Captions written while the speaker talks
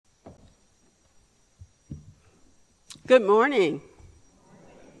Good morning.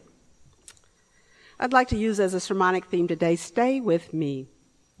 I'd like to use as a sermonic theme today, stay with me.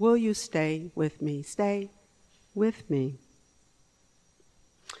 Will you stay with me? Stay with me.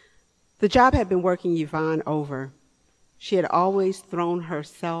 The job had been working Yvonne over. She had always thrown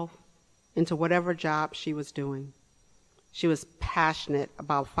herself into whatever job she was doing. She was passionate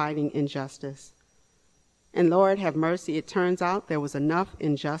about fighting injustice. And Lord have mercy, it turns out there was enough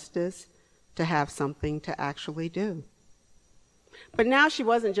injustice to have something to actually do. But now she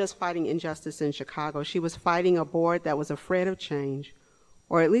wasn't just fighting injustice in Chicago. She was fighting a board that was afraid of change,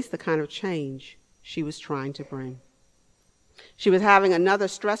 or at least the kind of change she was trying to bring. She was having another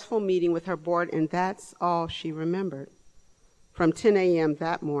stressful meeting with her board, and that's all she remembered. From 10 a.m.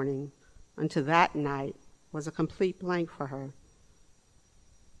 that morning until that night was a complete blank for her.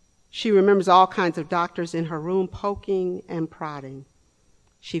 She remembers all kinds of doctors in her room poking and prodding.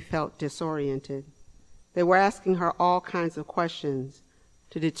 She felt disoriented. They were asking her all kinds of questions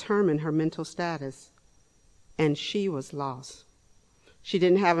to determine her mental status, and she was lost. She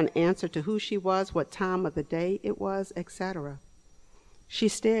didn't have an answer to who she was, what time of the day it was, etc. She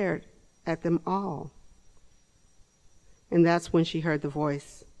stared at them all. And that's when she heard the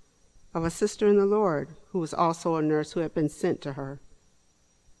voice of a sister in the Lord who was also a nurse who had been sent to her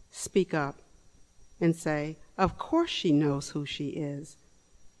speak up and say, of course she knows who she is,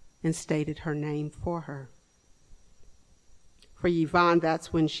 and stated her name for her. For Yvonne,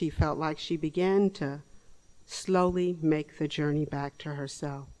 that's when she felt like she began to slowly make the journey back to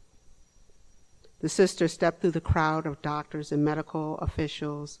herself. The sister stepped through the crowd of doctors and medical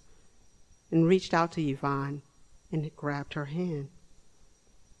officials and reached out to Yvonne and grabbed her hand.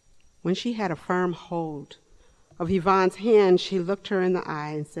 When she had a firm hold of Yvonne's hand, she looked her in the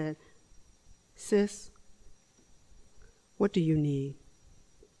eye and said, "Sis, what do you need?"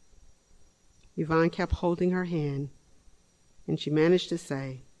 Yvonne kept holding her hand, and she managed to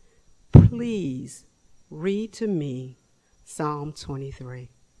say, "Please read to me Psalm 23.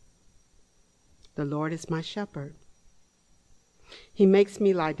 The Lord is my shepherd. He makes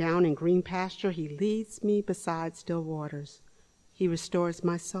me lie down in green pasture. He leads me beside still waters. He restores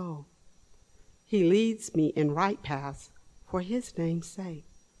my soul. He leads me in right paths for his name's sake.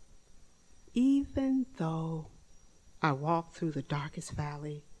 Even though I walk through the darkest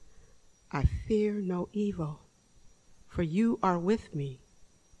valley, I fear no evil, for you are with me.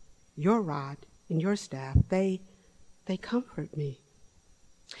 Your rod and your staff, they comfort me.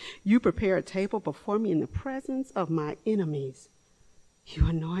 You prepare a table before me in the presence of my enemies. You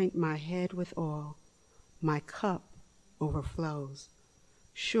anoint my head with oil. My cup overflows.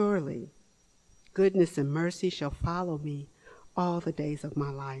 Surely goodness and mercy shall follow me all the days of my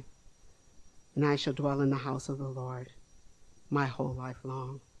life, and I shall dwell in the house of the Lord my whole life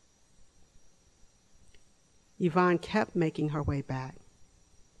long." Yvonne kept making her way back,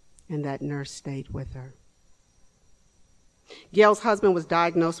 and that nurse stayed with her. Gail's husband was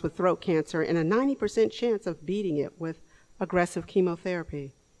diagnosed with throat cancer and a 90% chance of beating it with aggressive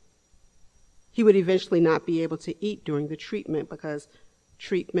chemotherapy. He would eventually not be able to eat during the treatment because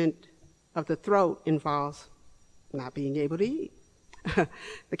treatment of the throat involves not being able to eat.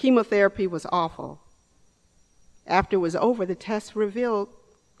 The chemotherapy was awful. After it was over, the test revealed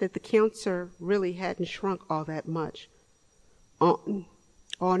that the cancer really hadn't shrunk all that much. On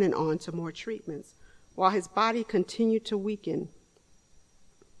and on to more treatments, while his body continued to weaken.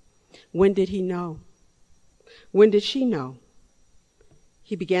 When did he know? When did she know?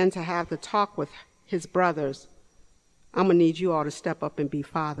 He began to have the talk with his brothers. "I'm going to need you all to step up and be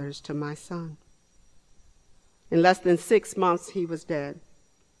fathers to my son." In less than 6 months, he was dead.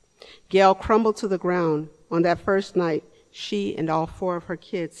 Gail crumbled to the ground. On that first night, she and all 4 of her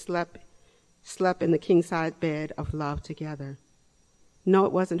kids slept in the king-size bed of love together. No,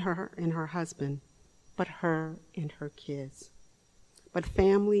 it wasn't her and her husband, but her and her kids. But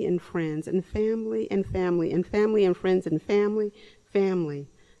family and friends and family and family and family and friends and family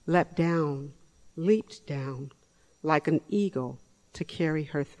leapt down like an eagle to carry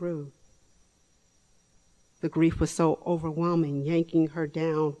her through. The grief was so overwhelming, yanking her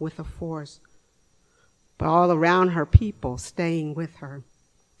down with a force. But all around her, people staying with her.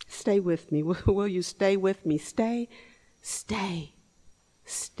 Stay with me. Will you stay with me? Stay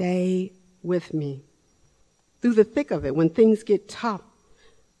with me. Through the thick of it, when things get tough,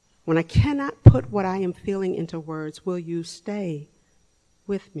 when I cannot put what I am feeling into words, will you stay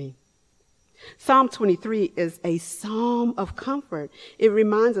with me? Psalm 23 is a psalm of comfort. It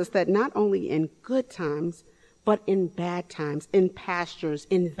reminds us that not only in good times, but in bad times, in pastures,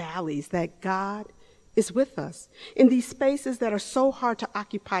 in valleys, that God is with us. In these spaces that are so hard to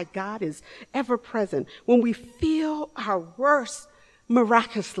occupy, God is ever present. When we feel our worst,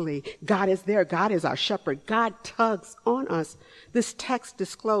 miraculously, God is there. God is our shepherd. God tugs on us. This text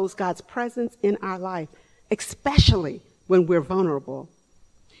discloses God's presence in our life, especially when we're vulnerable.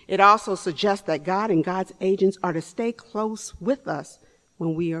 It also suggests that God and God's agents are to stay close with us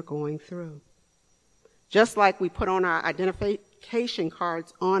when we are going through. Just like we put on our identification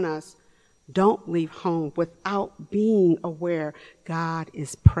cards on us, don't leave home without being aware God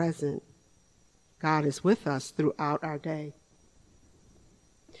is present. God is with us throughout our day.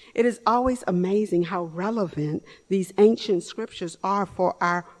 It is always amazing how relevant these ancient scriptures are for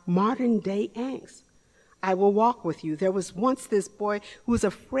our modern day angst. I will walk with you. There was once this boy who was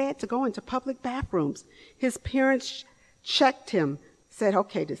afraid to go into public bathrooms. His parents checked him, said,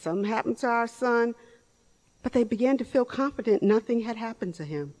 okay, did something happen to our son? But they began to feel confident nothing had happened to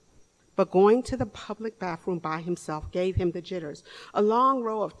him. But going to the public bathroom by himself gave him the jitters. A long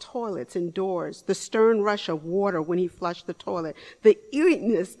row of toilets and doors, the stern rush of water when he flushed the toilet, the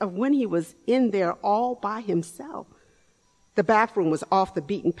eeriness of when he was in there all by himself. The bathroom was off the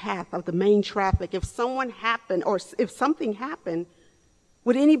beaten path of the main traffic. If something happened,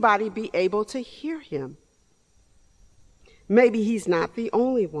 would anybody be able to hear him? Maybe he's not the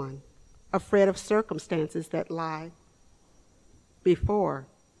only one afraid of circumstances that lie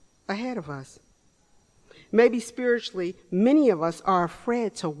ahead of us. Maybe spiritually, many of us are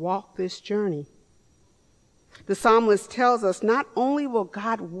afraid to walk this journey. The psalmist tells us not only will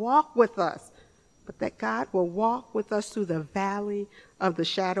God walk with us, but that God will walk with us through the valley of the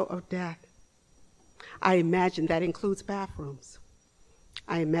shadow of death. I imagine that includes bathrooms.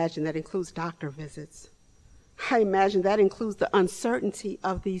 I imagine that includes doctor visits. I imagine that includes the uncertainty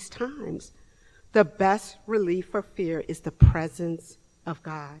of these times. The best relief for fear is the presence of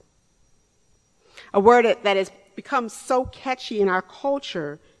God. A word that has become so catchy in our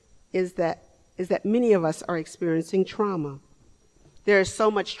culture is that many of us are experiencing trauma. There is so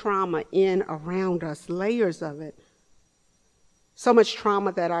much trauma around us, layers of it. So much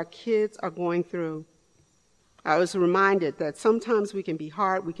trauma that our kids are going through. I was reminded that sometimes we can be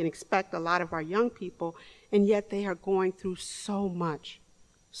hard, we can expect a lot of our young people, and yet they are going through so much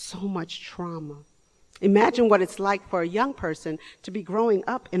trauma. Imagine what it's like for a young person to be growing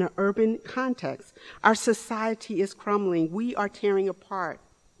up in an urban context. Our society is crumbling. We are tearing apart.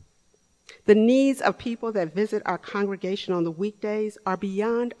 The needs of people that visit our congregation on the weekdays are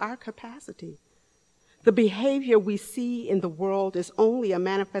beyond our capacity. The behavior we see in the world is only a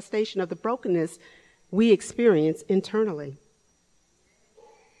manifestation of the brokenness we experience internally.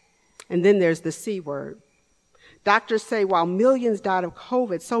 And then there's the C word. Doctors say while millions died of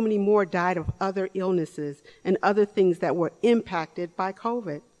COVID, so many more died of other illnesses and other things that were impacted by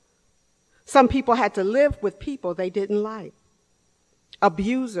COVID. Some people had to live with people they didn't like.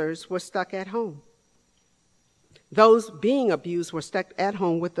 Abusers were stuck at home. Those being abused were stuck at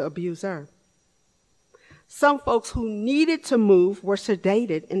home with the abuser. Some folks who needed to move were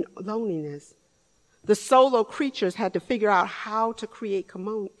sedated in loneliness. The solo creatures had to figure out how to create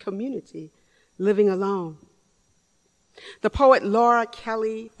community, living alone. The poet Laura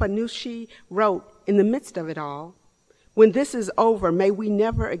Kelly Fanucci wrote, in the midst of it all, when this is over, may we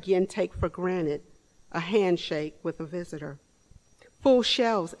never again take for granted a handshake with a visitor, full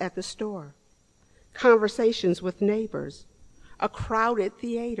shelves at the store, conversations with neighbors, a crowded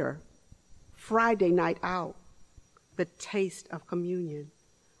theater, Friday night out, the taste of communion,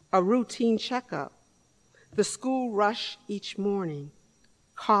 a routine checkup, the school rush each morning,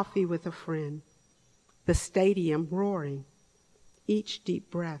 coffee with a friend, the stadium roaring, each deep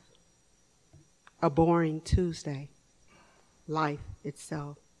breath, a boring Tuesday, life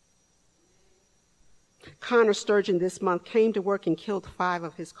itself. Connor Sturgeon this month came to work and killed 5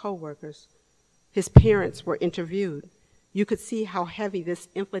 of his co-workers. His parents were interviewed. You could see how heavy this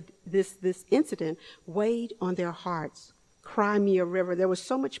incident weighed on their hearts. Cry me a river. There was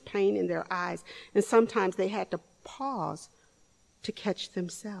so much pain in their eyes, and sometimes they had to pause to catch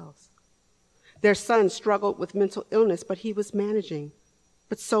themselves. Their son struggled with mental illness, but he was managing.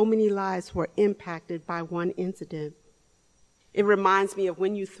 But so many lives were impacted by one incident. It reminds me of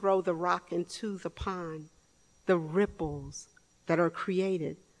when you throw the rock into the pond, the ripples that are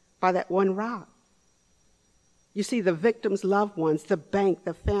created by that one rock. You see the victims' loved ones, the bank,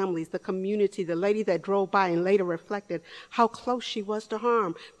 the families, the community, the lady that drove by and later reflected how close she was to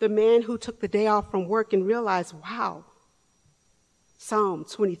harm, the man who took the day off from work and realized, wow, Psalm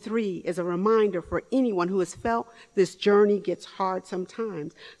 23 is a reminder for anyone who has felt this journey gets hard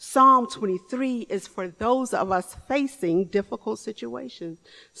sometimes. Psalm 23 is for those of us facing difficult situations.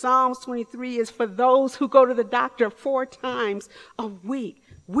 Psalms 23 is for those who go to the doctor 4 times a week,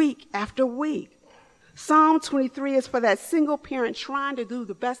 week after week. Psalm 23 is for that single parent trying to do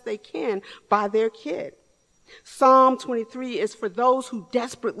the best they can by their kid. Psalm 23 is for those who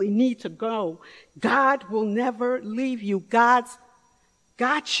desperately need to go. God will never leave you. God's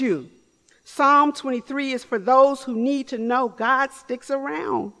got you. Psalm 23 is for those who need to know God sticks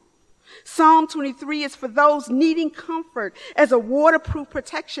around. Psalm 23 is for those needing comfort as a waterproof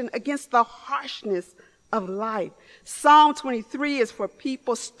protection against the harshness of life. Psalm 23 is for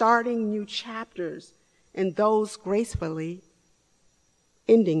people starting new chapters and those gracefully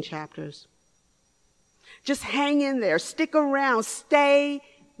ending chapters. Just hang in there, stick around, stay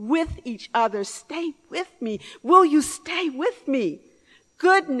with each other, stay with me. Will you stay with me?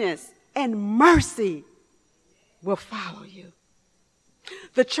 Goodness and mercy will follow you.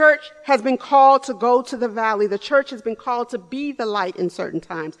 The church has been called to go to the valley. The church has been called to be the light in certain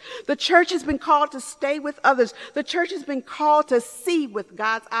times. The church has been called to stay with others. The church has been called to see with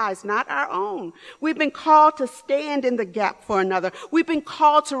God's eyes, not our own. We've been called to stand in the gap for another. We've been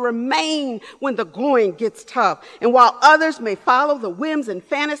called to remain when the going gets tough. And while others may follow the whims and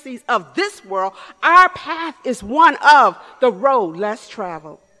fantasies of this world, our path is one of the road less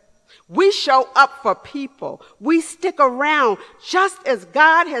traveled. We show up for people. We stick around just as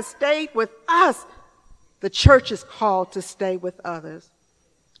God has stayed with us. The church is called to stay with others.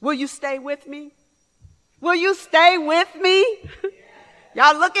 Will you stay with me? Will you stay with me?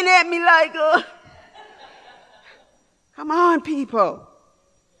 Y'all looking at me like, come on, people.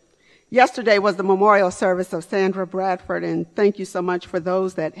 Yesterday was the memorial service of Sandra Bradford, and thank you so much for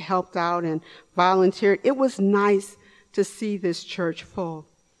those that helped out and volunteered. It was nice to see this church full.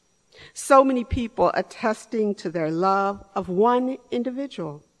 So many people attesting to their love of one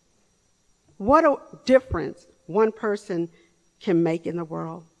individual. What a difference one person can make in the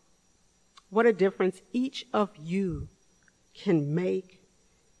world. What a difference each of you can make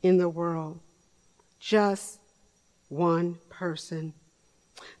in the world. Just one person.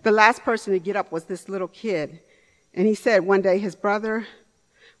 The last person to get up was this little kid. And he said one day his brother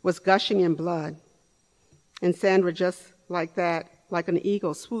was gushing in blood. And Sandra, just like that, like an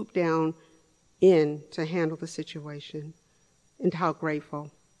eagle, swooped down in to handle the situation, and how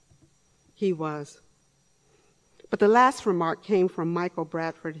grateful he was. But the last remark came from Michael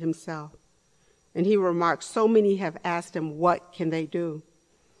Bradford himself, and he remarked, so many have asked him, what can they do?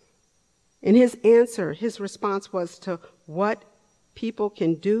 And his answer, his response was to what people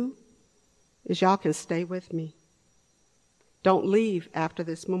can do is y'all can stay with me. Don't leave after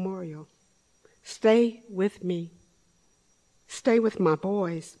this memorial. Stay with me. Stay with my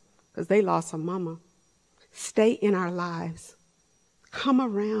boys, because they lost a mama. Stay in our lives. Come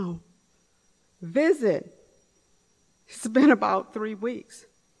around. Visit. It's been about 3 weeks.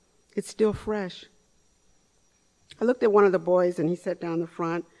 It's still fresh. I looked at one of the boys, and he sat down the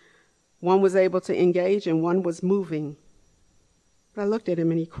front. One was able to engage, and one was moving. But I looked at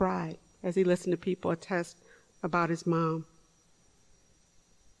him, and he cried as he listened to people attest about his mom.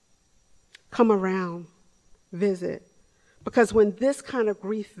 Come around. Visit. Because when this kind of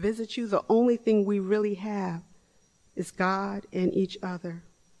grief visits you, the only thing we really have is God and each other.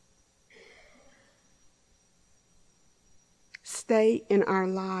 Stay in our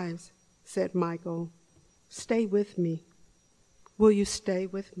lives, said Michael. Stay with me. Will you stay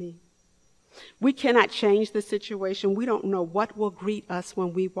with me? We cannot change the situation. We don't know what will greet us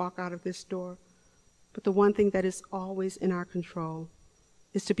when we walk out of this door. But the one thing that is always in our control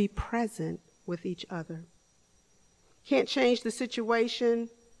is to be present with each other. Can't change the situation,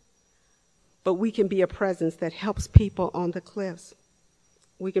 but we can be a presence that helps people on the cliffs.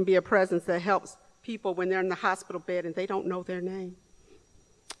 We can be a presence that helps people when they're in the hospital bed and they don't know their name.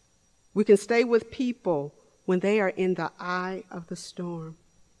 We can stay with people when they are in the eye of the storm.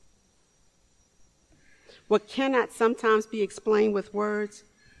 What cannot sometimes be explained with words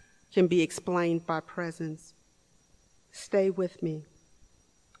can be explained by presence. Stay with me.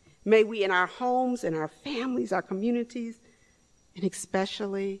 May we in our homes, in our families, our communities, and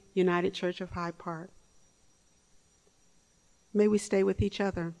especially United Church of Hyde Park, may we stay with each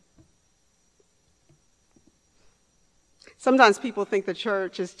other. Sometimes people think the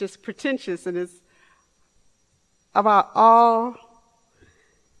church is just pretentious and is about all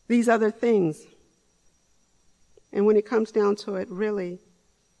these other things. And when it comes down to it, really,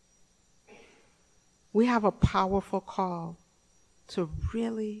 we have a powerful call to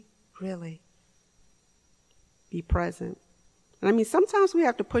really be present And I mean, sometimes we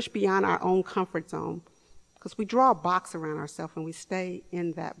have to push beyond our own comfort zone because we draw a box around ourselves and we stay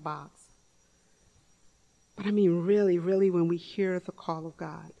in that box. But I mean, really, really, when we hear the call of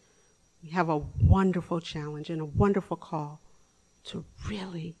God, we have a wonderful challenge and a wonderful call to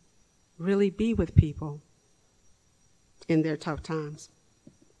really, really be with people in their tough times.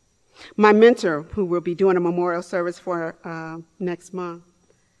 My mentor, who will be doing a memorial service for next month,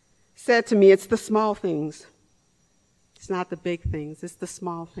 said to me, it's the small things. It's not the big things. It's the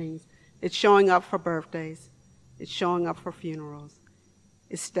small things. It's showing up for birthdays. It's showing up for funerals.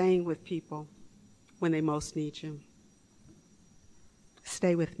 It's staying with people when they most need you.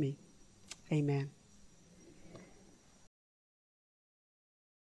 Stay with me. Amen.